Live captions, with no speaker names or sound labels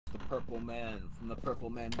the purple man from the Purple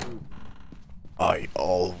Man group. I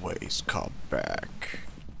always come back.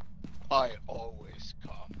 I always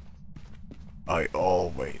come. I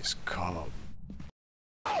always come.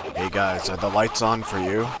 Hey guys, are the lights on for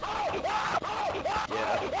you?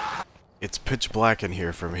 Yeah. It's pitch black in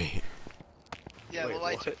here for me. Yeah, Wait, the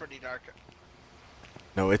lights what? are pretty dark.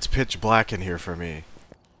 No, it's pitch black in here for me.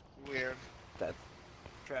 Weird. That's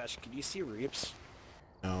trash. Can you see Reeps?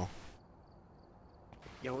 No.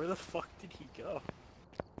 Yo, where the fuck did he go?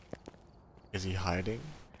 Is he hiding?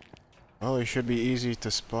 Oh, he should be easy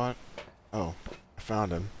to spot. Oh, I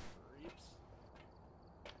found him. Reeps?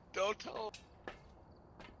 Don't tell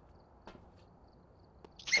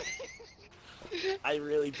I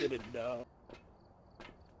really didn't know.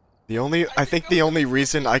 I think the only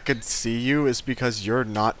reason I could see you is because you're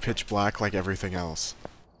not pitch black like everything else.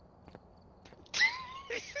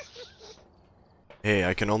 Hey,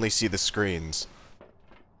 I can only see the screens.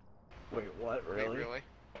 Wait, what? Wait, really?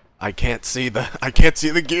 I can't see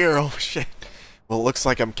the gear. Oh shit. Well, it looks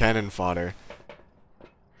like I'm cannon fodder.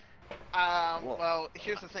 Well,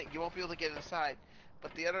 here's the thing. You won't be able to get inside.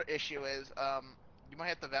 But the other issue is, you might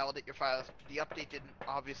have to validate your files. The update didn't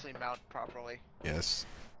obviously mount properly. Yes.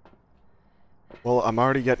 Well, I'm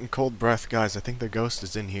already getting cold breath, guys. I think the ghost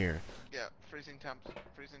is in here. Yeah, freezing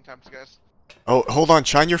temps, guys. Oh, hold on.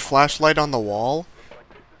 Shine your flashlight on the wall.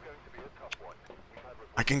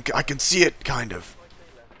 I can see it, kind of.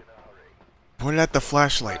 Point it at the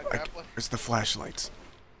flashlight. Where's the flashlights?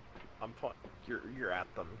 You're at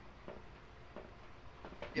them.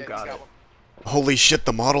 Yeah, You got it. one. Holy shit,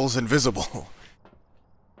 the model's invisible.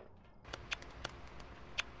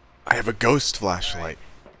 I have a ghost flashlight.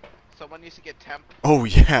 Someone needs to get temp. Oh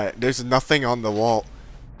yeah, there's nothing on the wall.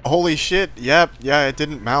 Holy shit, yep, yeah, it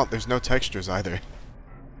didn't mount. There's no textures either.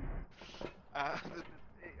 I hope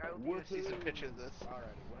you see some pictures of this.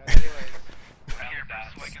 Anyways. So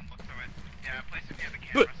I can look through it. Yeah, place it near the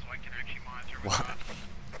camera so I can actually monitor what's What? on.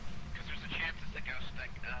 Because there's a chance it's the ghost that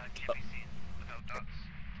can't be seen without dots.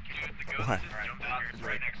 The ghost What? is dots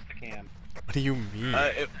right next to the cam. What do you mean?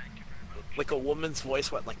 Like a woman's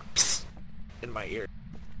voice went like psst in my ear.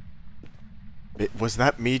 Was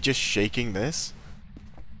that me just shaking this?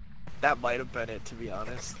 That might have been it, to be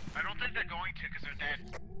honest. I don't think they're going to because they're dead.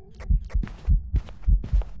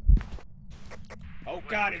 Oh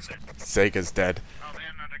god, it's Sega's dead. Oh, they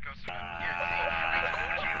have another ghost.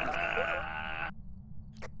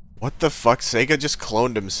 What the fuck? Sega just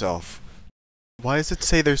cloned himself. Why does it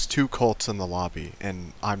say there's 2 Colts in the lobby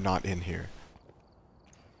and I'm not in here?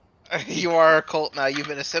 You are a cult now. You've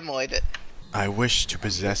been assimilated. I wish to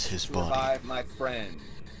possess his to body. revive my friend.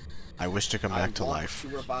 I wish to come back to I want life. to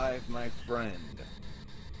revive my friend.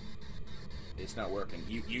 It's not working.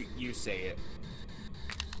 You say it.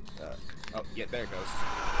 Oh, yeah, there it goes.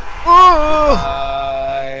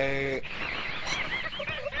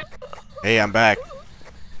 Hey, I'm back.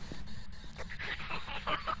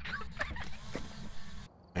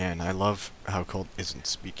 Man, I love how Colt isn't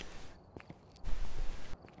speaking.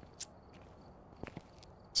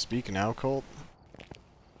 Speak now, Colt?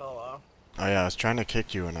 Hello. Oh yeah, I was trying to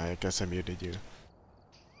kick you and I guess I muted you.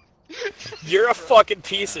 You're a fucking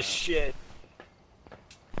piece of shit.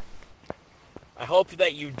 I hope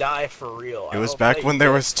that you die for real. It was back when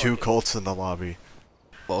there was 2 Colts in the lobby.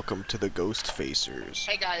 Welcome to the Ghost Facers.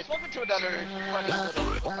 Hey guys, welcome to another.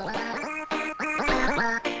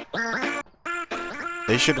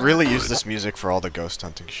 They should really use this music for all the ghost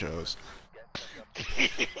hunting shows.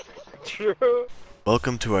 True.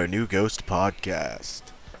 Welcome to our new ghost podcast.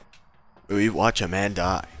 We watch a man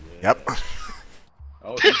die. Yep.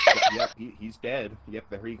 Oh, yep, he's dead. Yep,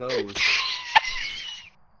 there he goes.